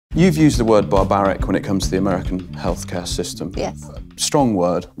You've used the word barbaric when it comes to the American healthcare system. Yes. Strong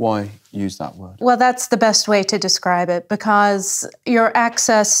word. Why use that word? Well, that's the best way to describe it, because your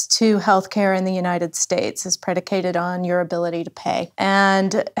access to healthcare in the United States is predicated on your ability to pay.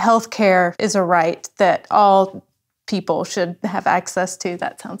 And healthcare is a right that all people should have access to.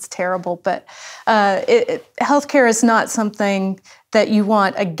 That sounds terrible, but healthcare is not something that you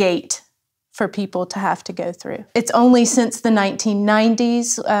want a gate for people to have to go through. It's only since the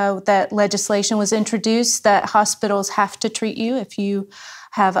 1990s that legislation was introduced that hospitals have to treat you if you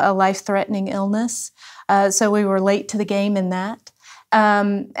have a life-threatening illness. So we were late to the game in that.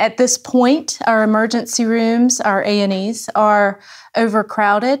 At this point, our emergency rooms, our A&Es, are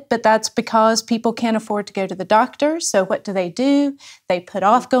overcrowded, but that's because people can't afford to go to the doctor. So what do? They put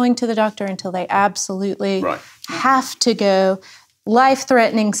off going to the doctor until they absolutely have to go.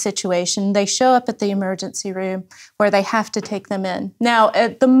 Life-threatening situation, they show up at the emergency room where they have to take them in. Now,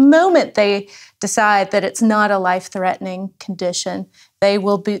 at the moment they decide that it's not a life-threatening condition, they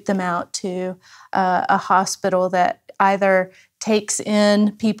will boot them out to a hospital that either takes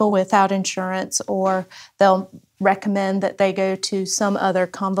in people without insurance, or they'll recommend that they go to some other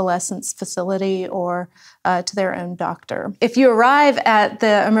convalescence facility or to their own doctor. If you arrive at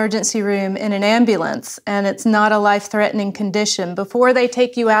the emergency room in an ambulance and it's not a life-threatening condition, before they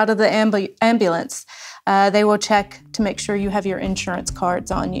take you out of the ambulance, they will check to make sure you have your insurance cards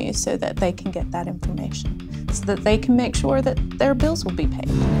on you so that they can get that information, so that they can make sure that their bills will be paid.